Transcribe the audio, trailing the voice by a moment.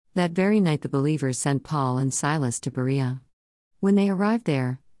That very night the believers sent Paul and Silas to Berea. When they arrived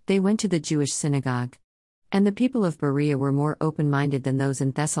there, they went to the Jewish synagogue. And the people of Berea were more open-minded than those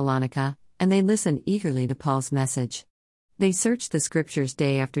in Thessalonica, and they listened eagerly to Paul's message. They searched the scriptures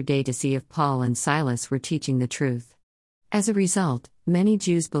day after day to see if Paul and Silas were teaching the truth. As a result, many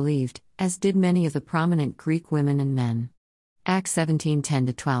Jews believed, as did many of the prominent Greek women and men. Acts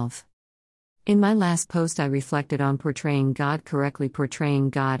 17:10-12. In my last post I reflected on portraying God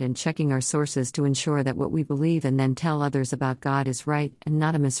and checking our sources to ensure that what we believe and then tell others about God is right and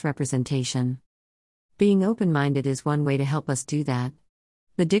not a misrepresentation. Being open-minded is one way to help us do that.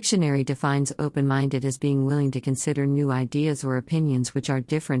 The dictionary defines open-minded as being willing to consider new ideas or opinions which are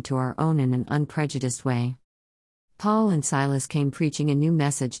different to our own in an unprejudiced way. Paul and Silas came preaching a new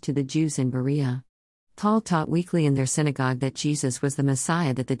message to the Jews in Berea. Paul taught weekly in their synagogue that Jesus was the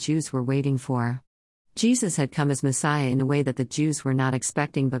Messiah that the Jews were waiting for. Jesus had come as Messiah in a way that the Jews were not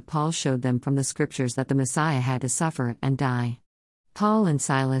expecting, but Paul showed them from the scriptures that the Messiah had to suffer and die. Paul and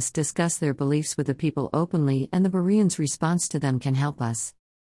Silas discussed their beliefs with the people openly, and the Bereans' response to them can help us.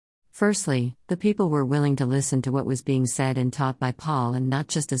 Firstly, the people were willing to listen to what was being said and taught by Paul and not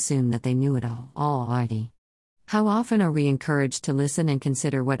just assume that they knew it all already. How often are we encouraged to listen and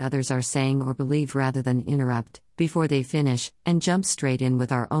consider what others are saying or believe rather than interrupt, before they finish, and jump straight in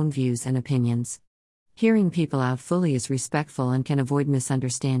with our own views and opinions? Hearing people out fully is respectful and can avoid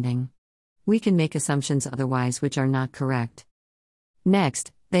misunderstanding. We can make assumptions otherwise which are not correct.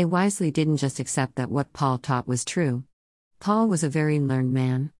 Next, they wisely didn't just accept that what Paul taught was true. Paul was a very learned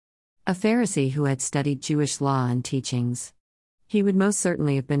man. A Pharisee who had studied Jewish law and teachings. He would most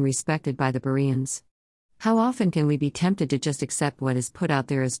certainly have been respected by the Bereans. How often can we be tempted to just accept what is put out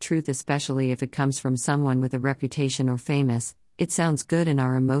there as truth, especially if it comes from someone with a reputation or famous? It sounds good and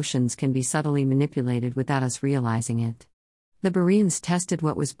our emotions can be subtly manipulated without us realizing it. The Bereans tested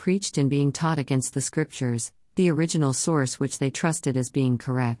what was preached and being taught against the scriptures, the original source which they trusted as being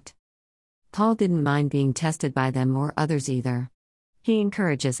correct. Paul didn't mind being tested by them or others either. He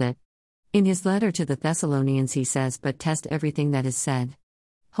encourages it. In his letter to the Thessalonians he says, "But test everything that is said.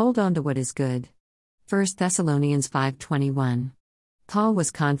 Hold on to what is good." 1 Thessalonians 5:21. Paul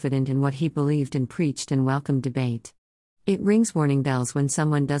was confident in what he believed and preached and welcomed debate. It rings warning bells when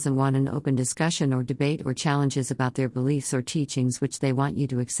someone doesn't want an open discussion or debate or challenges about their beliefs or teachings which they want you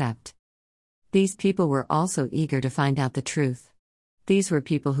to accept. These people were also eager to find out the truth. These were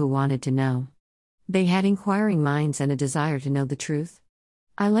people who wanted to know. They had inquiring minds and a desire to know the truth.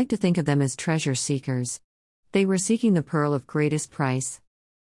 I like to think of them as treasure seekers. They were seeking the pearl of greatest price.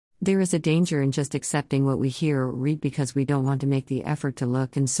 There is a danger in just accepting what we hear or read because we don't want to make the effort to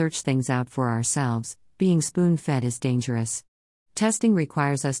look and search things out for ourselves. Being spoon-fed is dangerous. Testing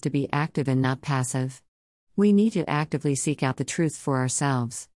requires us to be active and not passive. We need to actively seek out the truth for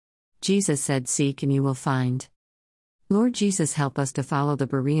ourselves. Jesus said, "Seek and you will find." Lord Jesus, help us to follow the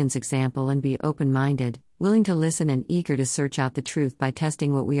Bereans' example and be open-minded, willing to listen and eager to search out the truth by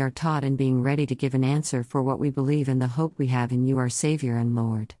testing what we are taught and being ready to give an answer for what we believe and the hope we have in you, our Savior and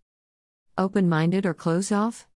Lord. Open-minded or closed off?